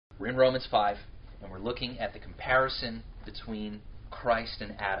We're in Romans 5, and we're looking at the comparison between Christ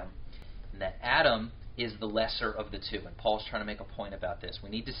and Adam, and that Adam is the lesser of the two. And Paul's trying to make a point about this.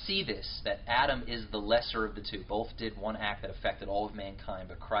 We need to see this, that Adam is the lesser of the two. Both did one act that affected all of mankind,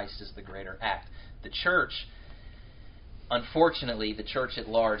 but Christ is the greater act. The church, unfortunately, the church at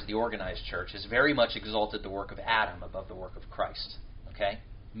large, the organized church, has very much exalted the work of Adam above the work of Christ. Okay?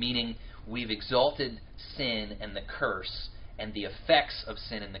 Meaning, we've exalted sin and the curse and the effects of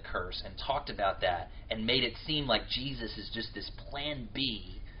sin and the curse and talked about that and made it seem like Jesus is just this plan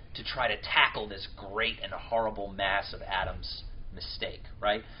B to try to tackle this great and horrible mass of Adam's mistake,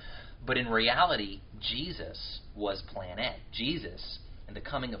 right? But in reality, Jesus was plan A. Jesus and the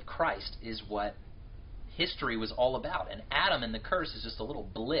coming of Christ is what history was all about. And Adam and the curse is just a little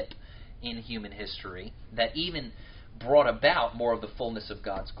blip in human history that even brought about more of the fullness of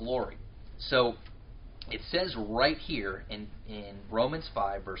God's glory. So it says right here in Romans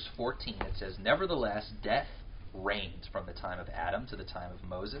 5, verse 14, it says, "Nevertheless, death reigned from the time of Adam to the time of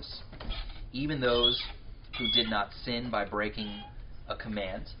Moses, even those who did not sin by breaking a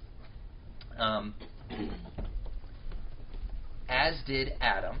command. As did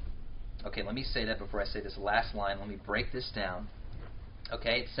Adam." Okay, let me say that before I say this last line. Let me break this down.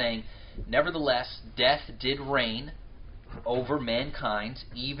 Okay, it's saying, "Nevertheless, death did reign over mankind,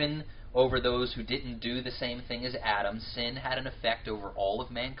 even over those who didn't do the same thing as Adam. Sin had an effect over all of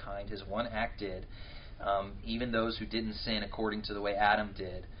mankind. His one act did. Even those who didn't sin according to the way Adam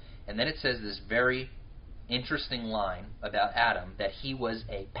did." And then it says this very interesting line about Adam, that he was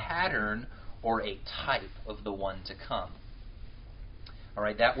a pattern or a type of the one to come. All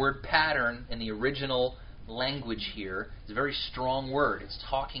right, that word pattern in the original language here is a very strong word. It's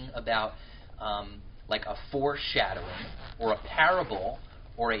talking about like a foreshadowing or a parable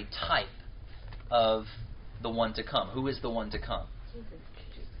or a type of the one to come. Who is the one to come?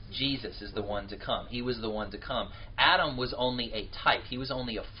 Jesus is the one to come. He was the one to come. Adam was only a type. He was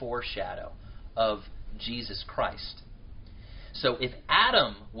only a foreshadow of Jesus Christ. So if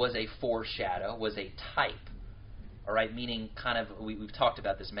Adam was a foreshadow, was a type, all right, meaning kind of, we've talked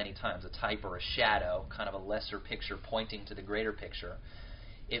about this many times, a type or a shadow, kind of a lesser picture pointing to the greater picture.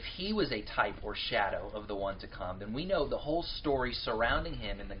 If he was a type or shadow of the one to come, then we know the whole story surrounding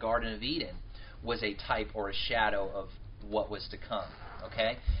him in the Garden of Eden was a type or a shadow of what was to come.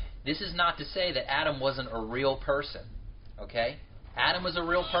 Okay? This is not to say that Adam wasn't a real person. Okay? Adam was a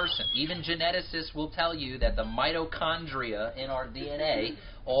real person. Even geneticists will tell you that the mitochondria in our DNA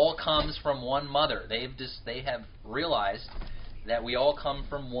all comes from one mother. They have realized that we all come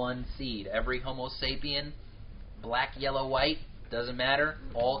from one seed. Every Homo sapien, black, yellow, white, doesn't matter,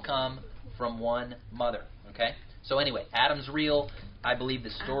 all come from one mother. Okay? So anyway, Adam's real. I believe the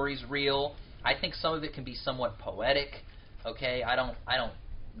story's real. I think some of it can be somewhat poetic. Okay? I don't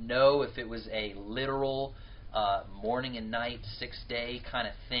know if it was a literal morning and night, 6-day kind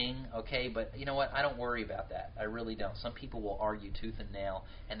of thing, okay? But you know what? I don't worry about that. I really don't. Some people will argue tooth and nail,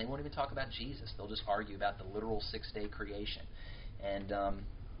 and they won't even talk about Jesus. They'll just argue about the literal 6-day creation. And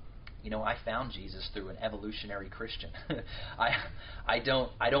I found Jesus through an evolutionary Christian. I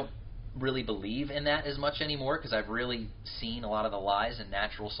don't really believe in that as much anymore because I've really seen a lot of the lies in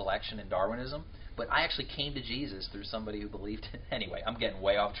natural selection and Darwinism. But I actually came to Jesus through somebody who believed it. Anyway, I'm getting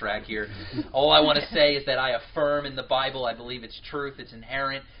way off track here. All I want to say is that I affirm in the Bible, I believe it's truth, it's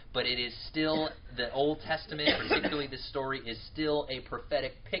inherent, but it is still, the Old Testament, particularly this story, is still a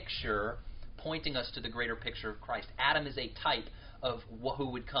prophetic picture pointing us to the greater picture of Christ. Adam is a type of who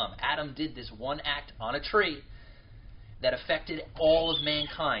would come. Adam did this one act on a tree that affected all of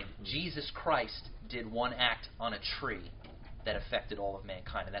mankind. Jesus Christ did one act on a tree that affected all of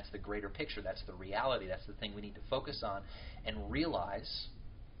mankind. And that's the greater picture. That's the reality. That's the thing we need to focus on and realize.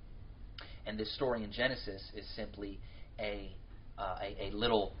 And this story in Genesis is simply a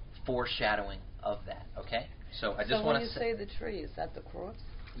little foreshadowing of that. Okay? So I just want to say the tree, is that the cross?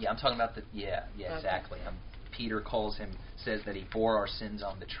 Yeah, I'm talking about the, yeah, okay. Exactly. Peter says that he bore our sins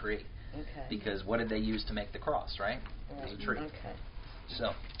on the tree. Okay. Because what did they use to make the cross, right? It was a tree. Okay.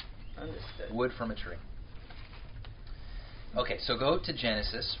 So, understood. Wood from a tree. Okay, so go to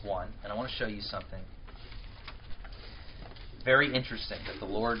Genesis 1, and I want to show you something very interesting that the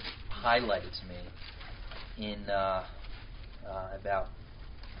Lord highlighted to me in about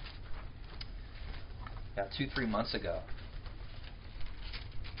 2-3 months ago.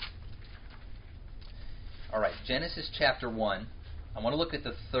 All right, Genesis chapter 1. I want to look at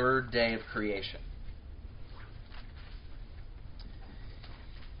the third day of creation.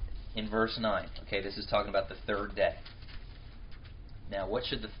 In verse 9. Okay, this is talking about the third day. Now, what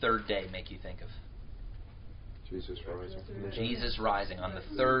should the third day make you think of? Jesus rising. Jesus rising. On the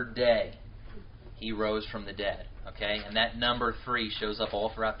third day, he rose from the dead. Okay? And that number 3 shows up all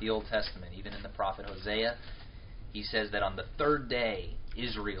throughout the Old Testament. Even in the prophet Hosea, he says that on the third day,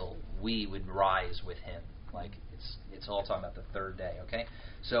 Israel, we would rise with him. Like, it's all talking about the third day. Okay?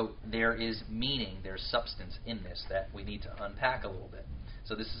 So there is meaning, there's substance in this that we need to unpack a little bit.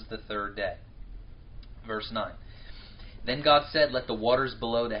 So this is the third day. Verse 9. Then God said, "Let the waters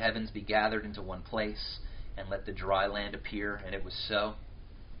below the heavens be gathered into one place, and let the dry land appear." And it was so.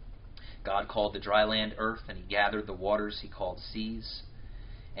 God called the dry land earth, and he gathered the waters he called seas.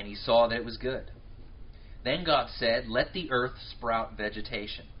 And he saw that it was good. Then God said, "Let the earth sprout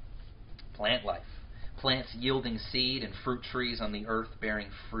vegetation, plant life, plants yielding seed, and fruit trees on the earth bearing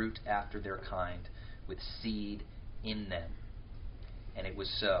fruit after their kind, with seed in them." And it was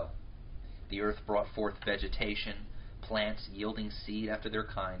so. The earth brought forth vegetation, plants yielding seed after their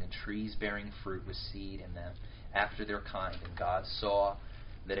kind, and trees bearing fruit with seed in them after their kind. And God saw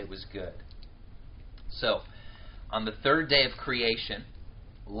that it was good. So, on the third day of creation,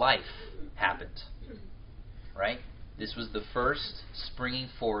 life happened. Right? This was the first springing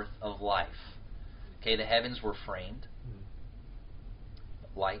forth of life. Okay, the heavens were framed.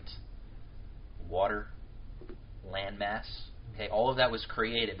 Light, water, landmass. Okay, all of that was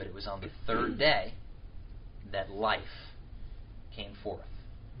created, but it was on the third day that life came forth.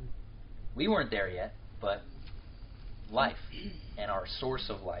 We weren't there yet, but life and our source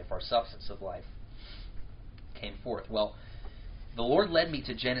of life, our substance of life, came forth. Well, the Lord led me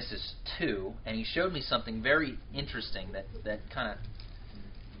to Genesis 2, and he showed me something very interesting that kind of,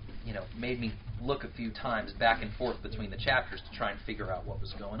 made me look a few times back and forth between the chapters to try and figure out what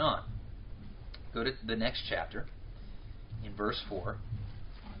was going on. Go to the next chapter, in verse 4.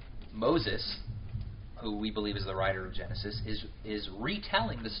 Moses, who we believe is the writer of Genesis, is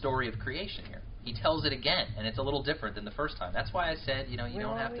retelling the story of creation here. He tells it again, and it's a little different than the first time. That's why I said, you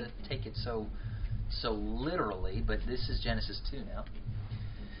don't have to take it so literally, but this is Genesis 2 now.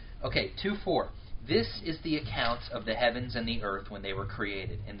 Okay, 2:4. This is the account of the heavens and the earth when they were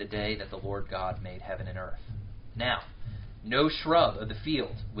created, in the day that the Lord God made heaven and earth. Now, no shrub of the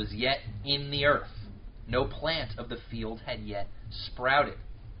field was yet in the earth. No plant of the field had yet sprouted.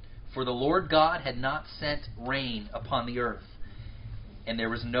 For the Lord God had not sent rain upon the earth, and there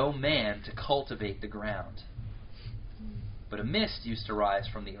was no man to cultivate the ground. But a mist used to rise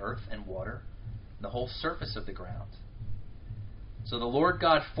from the earth and water the whole surface of the ground. So the Lord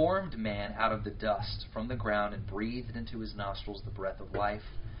God formed man out of the dust from the ground and breathed into his nostrils the breath of life,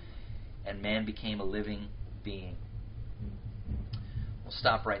 and man became a living being. We'll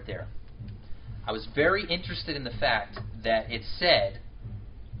stop right there. I was very interested in the fact that it said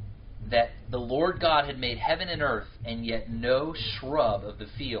that the Lord God had made heaven and earth, and yet no shrub of the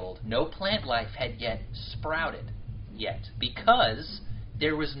field, no plant life had yet sprouted yet, because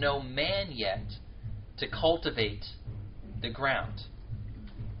there was no man yet to cultivate the ground.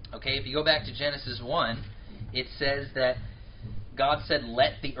 Okay, if you go back to Genesis 1, it says that God said,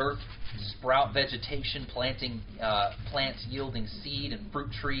 "Let the earth sprout vegetation, plants yielding seed and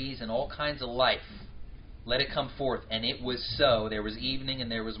fruit trees and all kinds of life. Let it come forth." And it was so. There was evening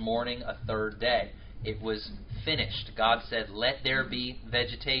and there was morning, a third day. It was finished. God said, "Let there be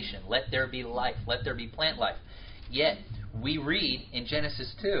vegetation. Let there be life. Let there be plant life." Yet, we read in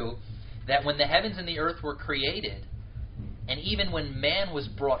Genesis 2 that when the heavens and the earth were created, and even when man was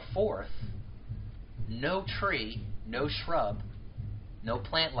brought forth, no tree, no shrub, no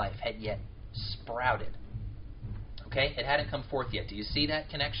plant life had yet sprouted. Okay? It hadn't come forth yet. Do you see that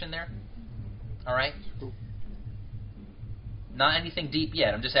connection there? All right? Not anything deep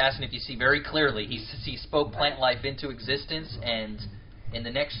yet. I'm just asking if you see very clearly. He spoke plant life into existence, and in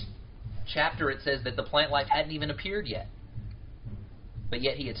the next chapter it says that the plant life hadn't even appeared yet. But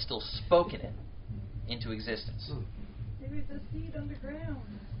yet he had still spoken it into existence. Maybe it's a seed underground.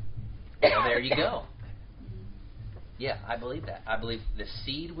 Well, there you go. Yeah, I believe that. I believe the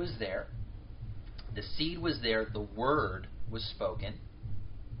seed was there. The seed was there. The word was spoken.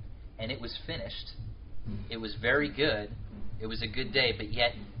 And it was finished. It was very good. It was a good day. But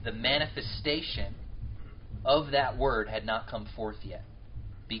yet the manifestation of that word had not come forth yet.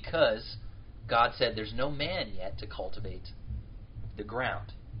 Because God said there's no man yet to cultivate the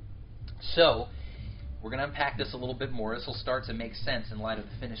ground. So, we're going to unpack this a little bit more. This will start to make sense in light of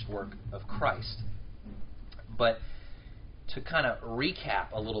the finished work of Christ. But to kind of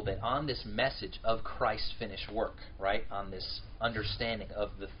recap a little bit on this message of Christ's finished work, right? On this understanding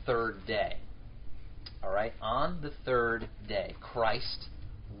of the third day. All right? On the third day, Christ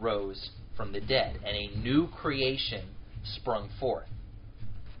rose from the dead, and a new creation sprung forth.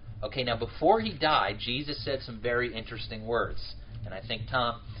 Okay, now before he died, Jesus said some very interesting words. And I think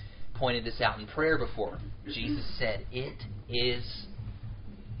Tom pointed this out in prayer before. Jesus said, "It is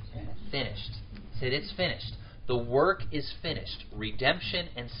finished." He said, "It's finished." The work is finished. Redemption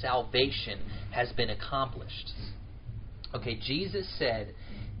and salvation has been accomplished. Okay, Jesus said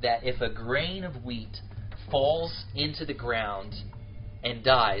that if a grain of wheat falls into the ground and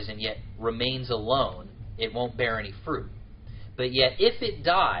dies and yet remains alone, it won't bear any fruit. But yet if it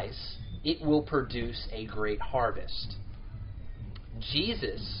dies, it will produce a great harvest.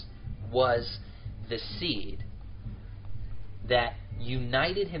 Jesus was the seed that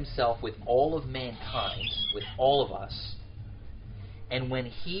united himself with all of mankind, with all of us. And when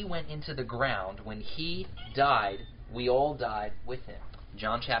he went into the ground, when he died, we all died with him.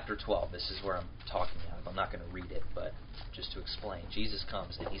 John chapter 12, this is where I'm talking out of. I'm not going to read it, but just to explain. Jesus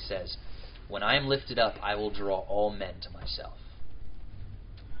comes and he says, "When I am lifted up, I will draw all men to myself."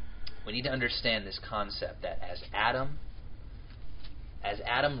 We need to understand this concept that as Adam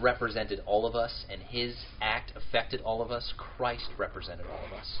represented all of us and his act affected all of us, Christ represented all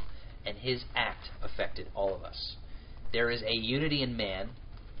of us and his act affected all of us. There is a unity in man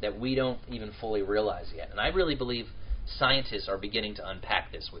that we don't even fully realize yet. And I really believe scientists are beginning to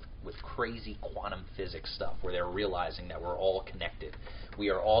unpack this with crazy quantum physics stuff, where they're realizing that we're all connected. We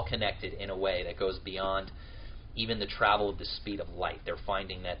are all connected in a way that goes beyond even the travel of the speed of light. They're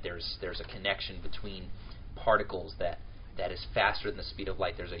finding that there's a connection between particles that is faster than the speed of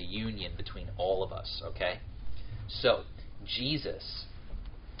light. There's a union between all of us, okay? So, Jesus,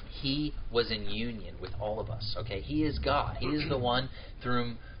 he was in union with all of us, okay? He is God. He is the one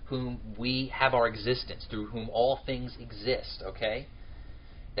through whom we have our existence, through whom all things exist, okay?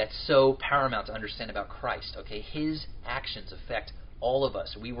 That's so paramount to understand about Christ, okay? His actions affect all of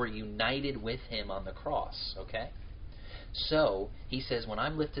us. We were united with him on the cross, okay? So, he says, "When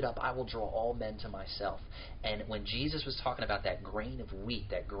I'm lifted up, I will draw all men to myself." And when Jesus was talking about that grain of wheat,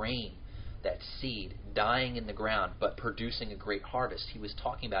 that grain, that seed, dying in the ground, but producing a great harvest, he was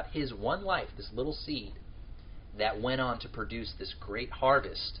talking about his one life, this little seed, that went on to produce this great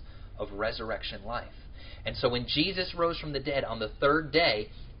harvest of resurrection life. And so when Jesus rose from the dead on the third day,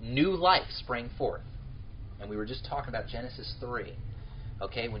 new life sprang forth. And we were just talking about Genesis 3.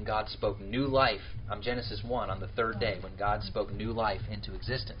 Okay, when God spoke new life, Genesis 1, on the third day, when God spoke new life into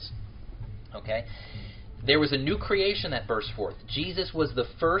existence. Okay? There was a new creation that burst forth. Jesus was the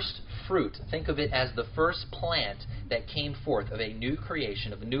first fruit. Think of it as the first plant that came forth of a new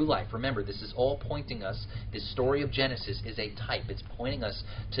creation, of a new life. Remember, this is all pointing us, this story of Genesis is a type. It's pointing us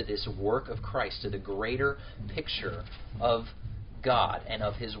to this work of Christ, to the greater picture of God and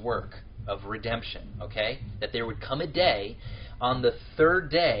of his work of redemption. Okay? That there would come a day, on the third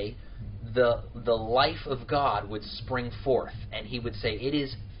day, the life of God would spring forth, and he would say, "It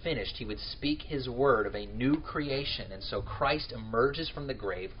is finished." He would speak his word of a new creation. And so Christ emerges from the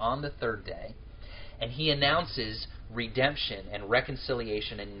grave on the third day, and he announces redemption and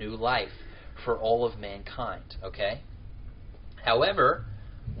reconciliation and new life for all of mankind. Okay? However,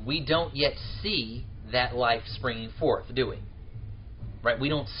 we don't yet see that life springing forth, do we? Right? We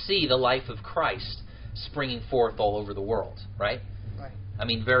don't see the life of Christ springing forth all over the world, right? Right. I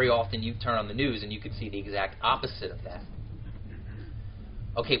mean, very often you turn on the news and you could see the exact opposite of that.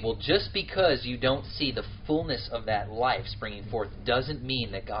 Okay, well, just because you don't see the fullness of that life springing forth doesn't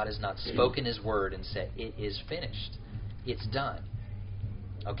mean that God has not spoken his word and said, "It is finished. It's done."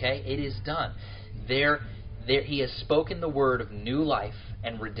 Okay? It is done. He has spoken the word of new life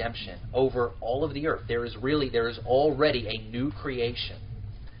and redemption over all of the earth. There is already a new creation.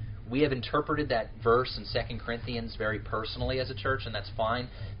 We have interpreted that verse in 2 Corinthians very personally as a church, and that's fine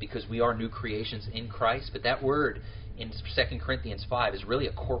because we are new creations in Christ. But that word in 2 Corinthians 5 is really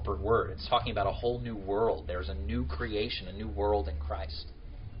a corporate word. It's talking about a whole new world. There's a new creation, a new world in Christ.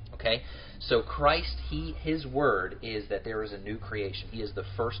 Okay? So Christ, his word is that there is a new creation. He is the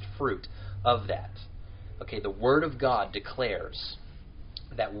first fruit of that. Okay, the word of God declares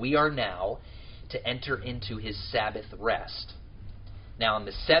that we are now to enter into his Sabbath rest. Now, on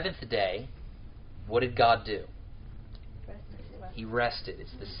the seventh day, what did God do? He rested.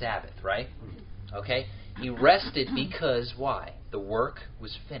 It's the Sabbath, right? Okay? He rested because, why? The work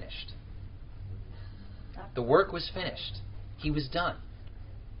was finished. The work was finished. He was done.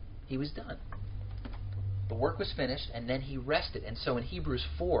 He was done. The work was finished, and then he rested. And so in Hebrews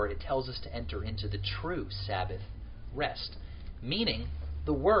 4, it tells us to enter into the true Sabbath rest. Meaning,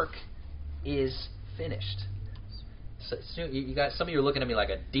 the work is finished. So you guys, some of you are looking at me like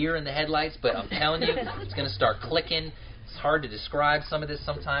a deer in the headlights, but I'm telling you, it's going to start clicking. It's hard to describe some of this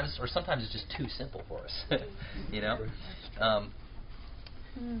sometimes, or sometimes it's just too simple for us. You know?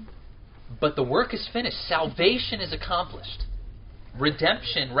 But the work is finished. Salvation is accomplished.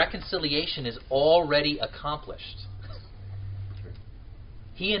 Redemption, reconciliation is already accomplished.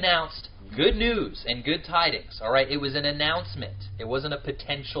 He announced good news and good tidings. All right, it was an announcement. It wasn't a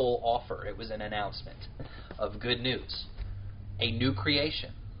potential offer. It was an announcement of good news. A new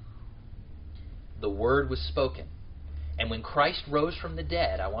creation. The word was spoken. And when Christ rose from the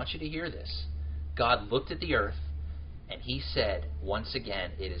dead, I want you to hear this. God looked at the earth and he said, once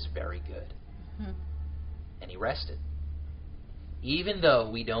again, it is very good. Mm-hmm. And he rested. Even though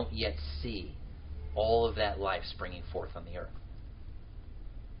we don't yet see all of that life springing forth on the earth.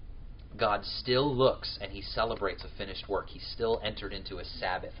 God still looks and he celebrates a finished work. He still entered into a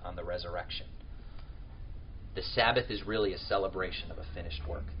Sabbath on the resurrection. The Sabbath is really a celebration of a finished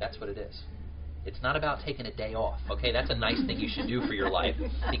work. That's what it is. It's not about taking a day off. Okay, that's a nice thing you should do for your life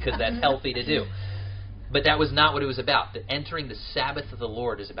because that's healthy to do. But that was not what it was about. Entering the Sabbath of the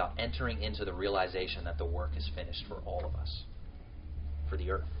Lord is about entering into the realization that the work is finished for all of us, for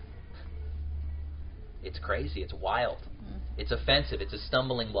the earth. It's crazy. It's wild. It's offensive. It's a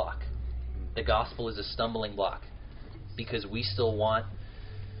stumbling block. The gospel is a stumbling block because we still want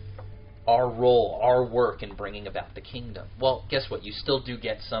our role, our work in bringing about the kingdom. Well, guess what? You still do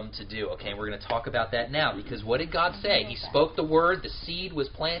get some to do, okay? And we're going to talk about that now because what did God say? He spoke the word, the seed was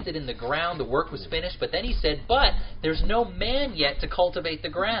planted in the ground, the work was finished, but then he said, but there's no man yet to cultivate the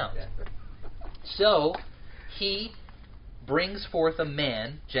ground. So, he brings forth a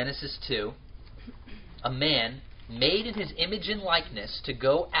man, Genesis 2, a man made in his image and likeness to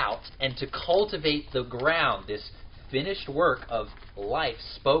go out and to cultivate the ground, this finished work of life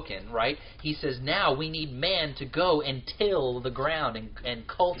spoken, right? He says now we need man to go and till the ground and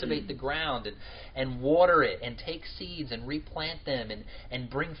cultivate the ground and water it and take seeds and replant them and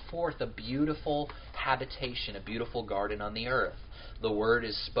bring forth a beautiful habitation, a beautiful garden on the earth. The word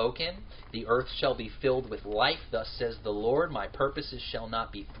is spoken. The earth shall be filled with life. Thus says the Lord, my purposes shall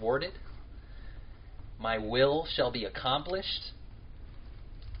not be thwarted. My will shall be accomplished.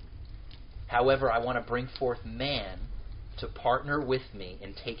 However, I want to bring forth man to partner with me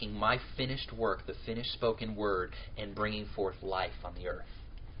in taking my finished work, the finished spoken word, and bringing forth life on the earth.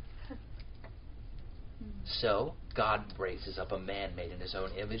 So, God raises up a man made in his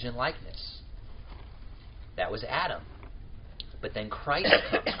own image and likeness. That was Adam. But then Christ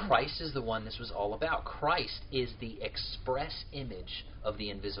comes. Christ is the one this was all about. Christ is the express image of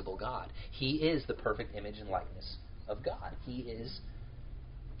the invisible God. He is the perfect image and likeness of God. He is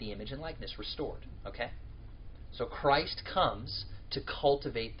the image and likeness restored. Okay? So Christ comes to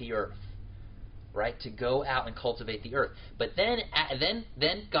cultivate the earth. Right? To go out and cultivate the earth. But then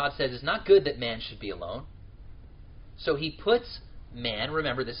God says it's not good that man should be alone. So he puts man,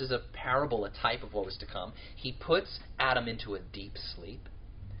 remember this is a parable, a type of what was to come. He puts Adam into a deep sleep.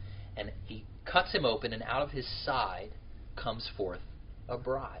 And he cuts him open, and out of his side comes forth a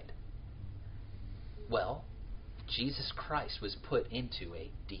bride. Well, Jesus Christ was put into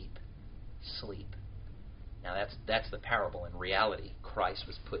a deep sleep. Now that's the parable. In reality, Christ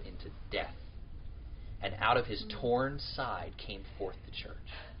was put into death. And out of his torn side came forth the church.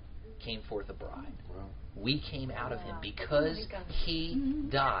 Came forth a bride. Wow. We came out of him because he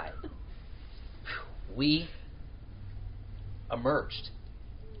died. We emerged.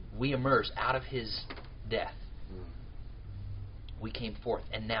 We emerged out of his death. We came forth.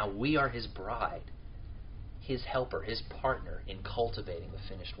 And now we are his bride. His helper, his partner in cultivating the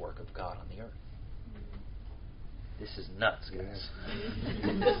finished work of God on the earth. This is nuts, guys.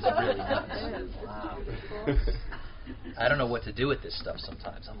 This is really nuts. Wow. I don't know what to do with this stuff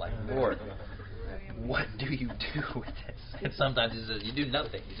sometimes. I'm like, Lord, what do you do with this? And sometimes he says, you do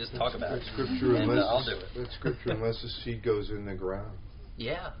nothing. You just talk about it. Scripture, and I'll do it. That's scripture unless the seed goes in the ground.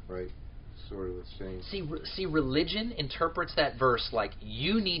 Yeah. Right. Sort of the same. See, religion interprets that verse like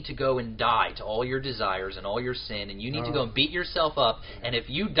you need to go and die to all your desires and all your sin, and you need to go and beat yourself up, and if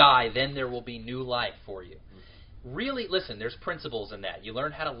you die, then there will be new life for you. Really, listen, there's principles in that. You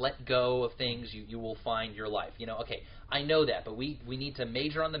learn how to let go of things, you will find your life. You know, okay, I know that, but we need to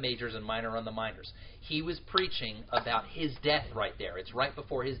major on the majors and minor on the minors. He was preaching about his death right there. It's right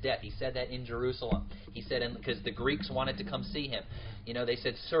before his death. He said that in Jerusalem. He said, because the Greeks wanted to come see him. You know, they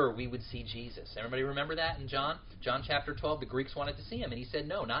said, sir, we would see Jesus. Everybody remember that in John? John chapter 12, the Greeks wanted to see him, and he said,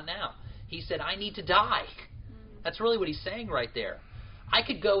 no, not now. He said, I need to die. That's really what he's saying right there. I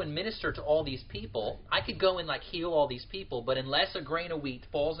could go and minister to all these people. I could go and heal all these people, but unless a grain of wheat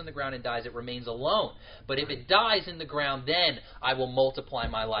falls in the ground and dies, it remains alone. But if it dies in the ground, then I will multiply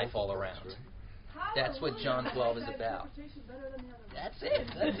my life all around. That's what John 12 is about. That's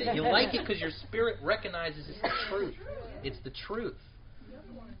it. You like it because your spirit recognizes it's the truth. It's the truth.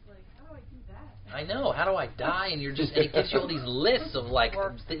 I know. How do I die? And you're just, and it gives you all these lists of like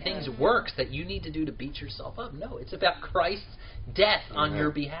things, works that you need to do to beat yourself up. No, it's about Christ's death on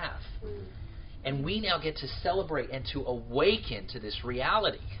your behalf. And we now get to celebrate and to awaken to this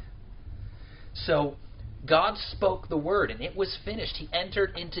reality. So God spoke the word and it was finished. He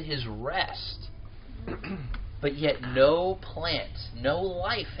entered into his rest. But yet no plant, no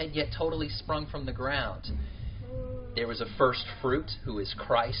life had yet totally sprung from the ground. There was a first fruit, who is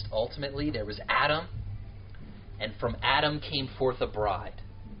Christ ultimately. There was Adam, and from Adam came forth a bride.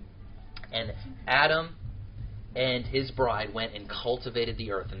 And Adam and his bride went and cultivated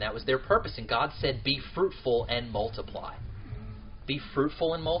the earth, and that was their purpose. And God said, be fruitful and multiply. Be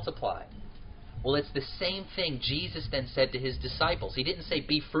fruitful and multiply. Well, it's the same thing Jesus then said to his disciples. He didn't say,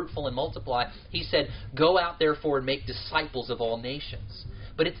 be fruitful and multiply. He said, go out therefore and make disciples of all nations.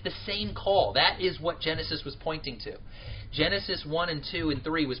 But it's the same call. That is what Genesis was pointing to. Genesis 1 and 2 and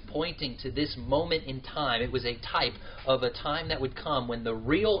 3 was pointing to this moment in time. It was a type of a time that would come when the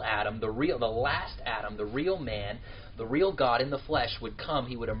real Adam, the last Adam, the real man, the real God in the flesh would come.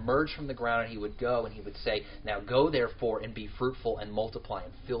 He would emerge from the ground and he would go and he would say, now go therefore and be fruitful and multiply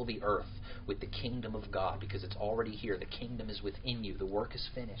and fill the earth with the kingdom of God, because it's already here. The kingdom is within you. The work is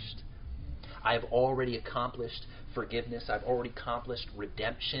finished. I have already accomplished forgiveness. I've already accomplished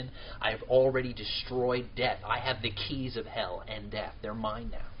redemption. I have already destroyed death. I have the keys of hell and death. They're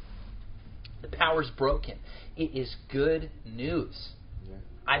mine now. The power's broken. It is good news. Yeah.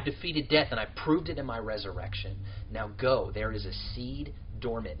 I've defeated death and I proved it in my resurrection. Now go. There is a seed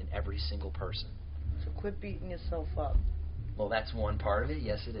dormant in every single person. So quit beating yourself up. Well, that's one part of it.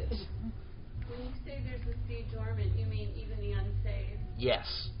 Yes, it is. When you say there's a seed dormant, you mean even the unsaved? Yes,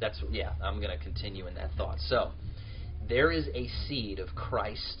 I'm going to continue in that thought. So, there is a seed of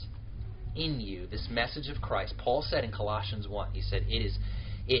Christ in you, this message of Christ. Paul said in Colossians 1, he said, it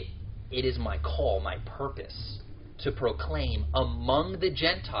is my call, my purpose, to proclaim among the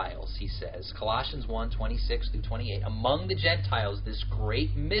Gentiles, he says, Colossians 1, 26 through 28, among the Gentiles this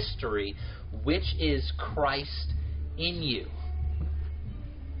great mystery, which is Christ in you.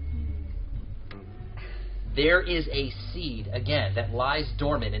 There is a seed, again, that lies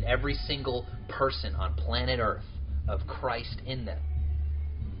dormant in every single person on planet Earth of Christ in them.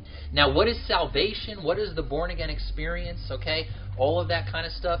 Now, what is salvation? What is the born-again experience? Okay, all of that kind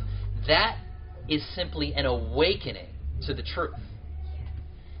of stuff. That is simply an awakening to the truth.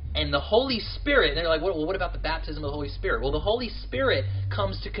 And the Holy Spirit, they're like, well, what about the baptism of the Holy Spirit? Well, the Holy Spirit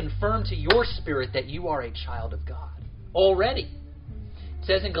comes to confirm to your spirit that you are a child of God already. It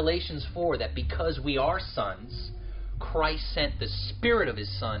says in Galatians 4 that because we are sons, Christ sent the Spirit of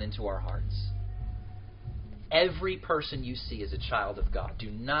His Son into our hearts. Every person you see is a child of God. Do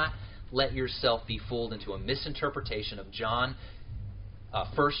not let yourself be fooled into a misinterpretation of John,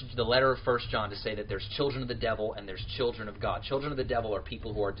 the letter of 1 John, to say that there's children of the devil and there's children of God. Children of the devil are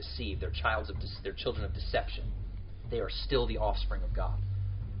people who are deceived. They're children of deception. They are still the offspring of God.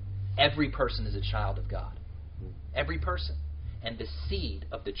 Every person is a child of God. Every person. And the seed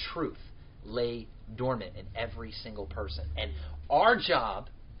of the truth lay dormant in every single person. And our job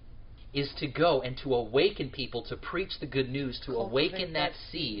is to go and to awaken people, to preach the good news, to awaken that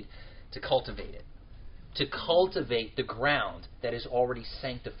seed, to cultivate it. To cultivate the ground that is already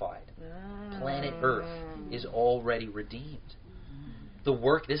sanctified. Planet Earth is already redeemed. The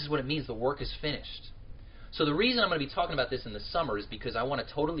work, this is what it means, the work is finished. So the reason I'm going to be talking about this in the summer is because I want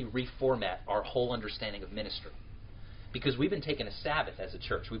to totally reformat our whole understanding of ministry. Because we've been taking a Sabbath as a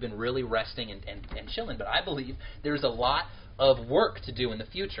church. We've been really resting and chilling. But I believe there's a lot of work to do in the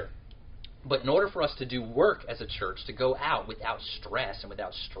future. But in order for us to do work as a church, to go out without stress and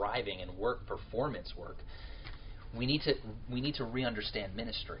without striving and work, performance work, we need to re-understand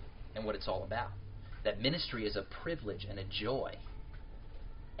ministry and what it's all about. That ministry is a privilege and a joy.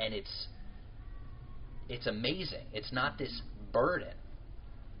 And it's amazing. It's not this burden.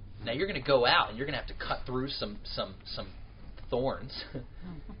 Now you're going to go out and you're going to have to cut through some thorns.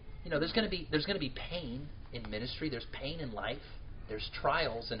 There's going to be pain in ministry. There's pain in life. There's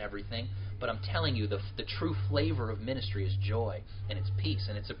trials and everything. But I'm telling you, the true flavor of ministry is joy and it's peace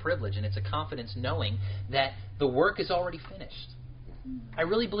and it's a privilege and it's a confidence knowing that the work is already finished. I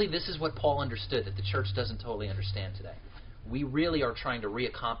really believe this is what Paul understood that the church doesn't totally understand today. We really are trying to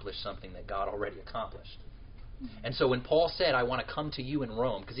re-accomplish something that God already accomplished. And so when Paul said, I want to come to you in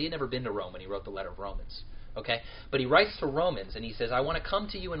Rome, because he had never been to Rome when he wrote the letter of Romans, okay? But he writes to Romans and he says, I want to come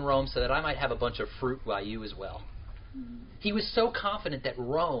to you in Rome so that I might have a bunch of fruit by you as well. He was so confident that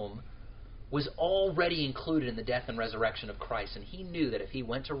Rome was already included in the death and resurrection of Christ, and he knew that if he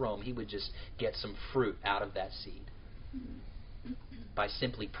went to Rome, he would just get some fruit out of that seed. by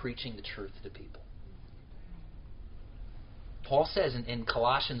simply preaching the truth to people. Paul says in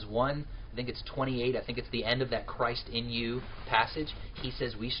Colossians 1, I think it's 28, I think it's the end of that Christ in you passage, he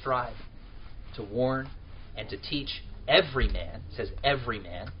says we strive to warn and to teach every man, says every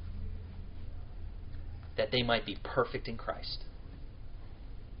man, that they might be perfect in Christ,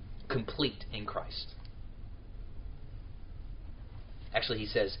 complete in Christ. Actually, he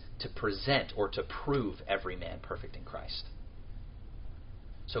says to present or to prove every man perfect in Christ.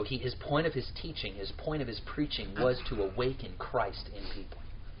 So his point of his teaching, his point of his preaching was to awaken Christ in people,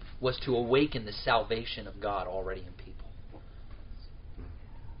 was to awaken the salvation of God already in people.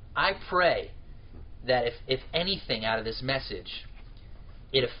 I pray that if anything out of this message,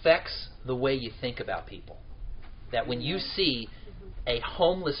 it affects the way you think about people. That when you see a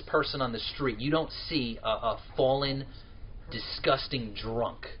homeless person on the street, you don't see a fallen, disgusting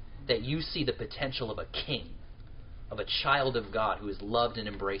drunk. That you see the potential of a king, of a child of God who is loved and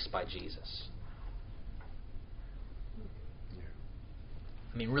embraced by Jesus.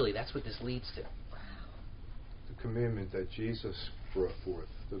 I mean, really, that's what this leads to. The commandment that Jesus brought forth,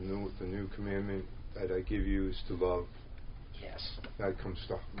 the new commandment that I give you is to love. Yes. That comes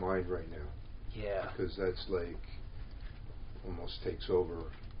to mind right now. Yeah. Because that's like almost takes over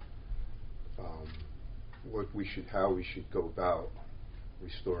how we should go about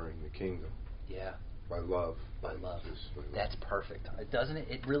restoring the kingdom. Yeah. By love. By love. That's perfect. Doesn't it?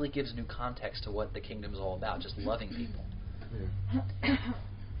 It really gives new context to what the kingdom's all about, just loving people. Yeah.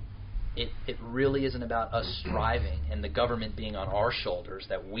 It really isn't about us striving and the government being on our shoulders,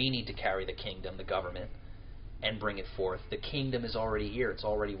 that we need to carry the kingdom, the government, and bring it forth. The kingdom is already here. It's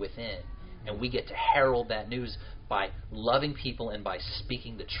already within. And we get to herald that news by loving people and by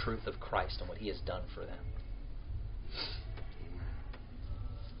speaking the truth of Christ and what He has done for them.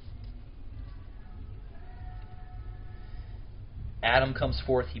 Adam comes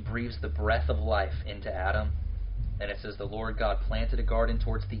forth. He breathes the breath of life into Adam. And it says, the Lord God planted a garden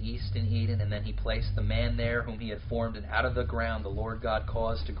towards the east in Eden, and then He placed the man there whom He had formed, and out of the ground the Lord God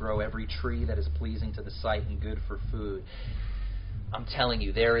caused to grow every tree that is pleasing to the sight and good for food. I'm telling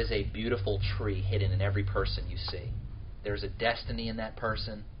you, there is a beautiful tree hidden in every person you see. There's a destiny in that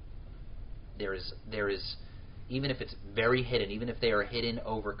person. There is, even if it's very hidden, even if they are hidden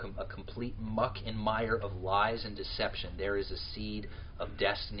over a complete muck and mire of lies and deception, there is a seed of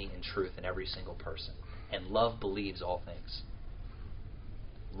destiny and truth in every single person. And love believes all things.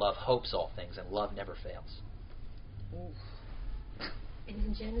 Love hopes all things, and love never fails. And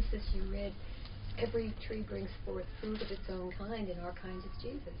in Genesis you read, every tree brings forth fruit of its own kind, and our kind is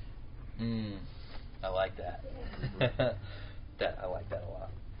Jesus. I like that. Yeah. I like that a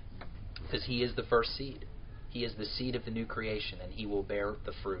lot. Because He is the first seed. He is the seed of the new creation, and He will bear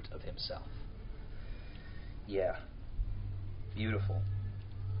the fruit of Himself. Yeah. Beautiful.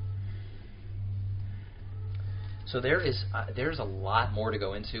 So there's a lot more to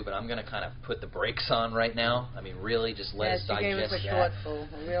go into, but I'm going to kind of put the brakes on right now. I mean, really, just let us digest gave us a that. shortful.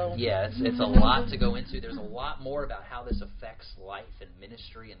 Yeah, it's a lot to go into. There's a lot more about how this affects life and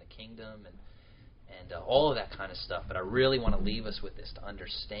ministry and the kingdom and all of that kind of stuff. But I really want to leave us with this to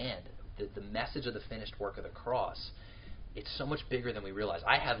understand that the message of the finished work of the cross, it's so much bigger than we realize.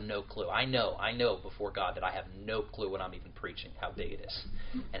 I have no clue. I know before God that I have no clue what I'm even preaching, how big it is,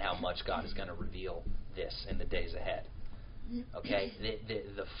 and how much God is going to reveal this in the days ahead. Okay?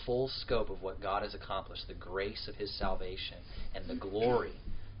 The full scope of what God has accomplished, the grace of His salvation, and the glory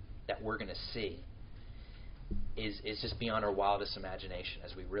that we're going to see is just beyond our wildest imagination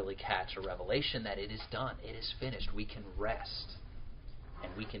as we really catch a revelation that it is done. It is finished. We can rest,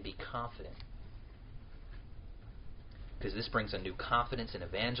 and we can be confident. Because this brings a new confidence in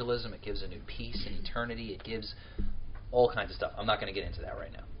evangelism. It gives a new peace in eternity. It gives all kinds of stuff. I'm not going to get into that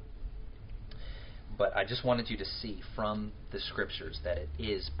right now. But I just wanted you to see from the Scriptures that it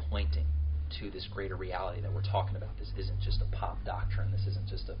is pointing to this greater reality that we're talking about. This isn't just a pop doctrine. This isn't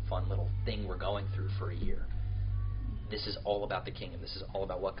just a fun little thing we're going through for a year. This is all about the kingdom. This is all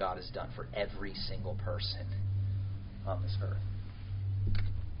about what God has done for every single person on this earth.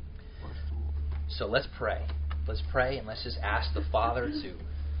 So let's pray. Let's pray and let's just ask the Father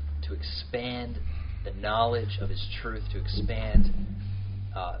to expand the knowledge of His truth, to expand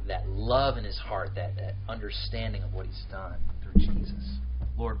that love in His heart, that understanding of what He's done through Jesus.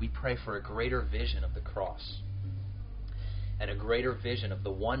 Lord, we pray for a greater vision of the cross and a greater vision of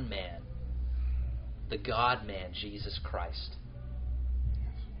the one man, the God-man, Jesus Christ.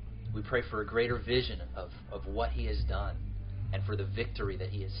 We pray for a greater vision of what He has done and for the victory that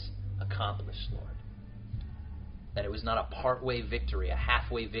He has accomplished, Lord. That it was not a part-way victory, a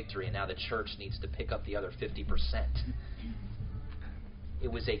halfway victory, and now the church needs to pick up the other 50%.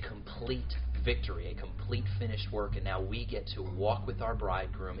 it was a complete victory, a complete finished work, and now we get to walk with our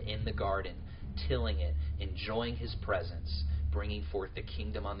bridegroom in the garden, tilling it, enjoying his presence, bringing forth the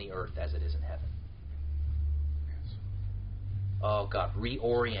kingdom on the earth as it is in heaven. Oh, God,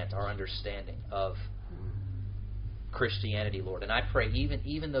 reorient our understanding of Christianity, Lord. And I pray,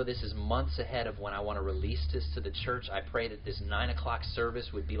 even though this is months ahead of when I want to release this to the church, I pray that this 9 o'clock service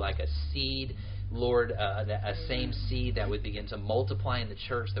would be like a seed, Lord, a same seed that would begin to multiply in the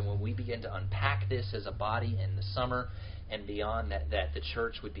church, that when we begin to unpack this as a body in the summer and beyond, that the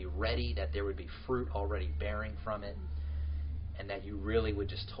church would be ready, that there would be fruit already bearing from it, and that you really would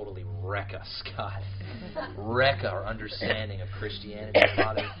just totally wreck us, God. Wreck our understanding of Christianity.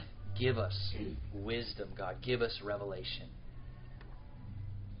 Father, give us wisdom, God. Give us revelation.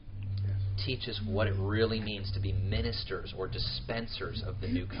 Yes. Teach us what it really means to be ministers or dispensers of the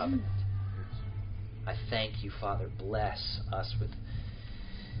new covenant. I thank you, Father. Bless us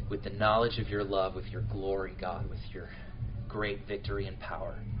with the knowledge of your love, with your glory, God, with your great victory and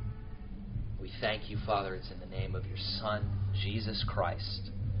power. We thank you, Father. It's in the name of your Son, Jesus Christ,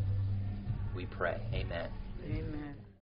 we pray. Amen. Amen.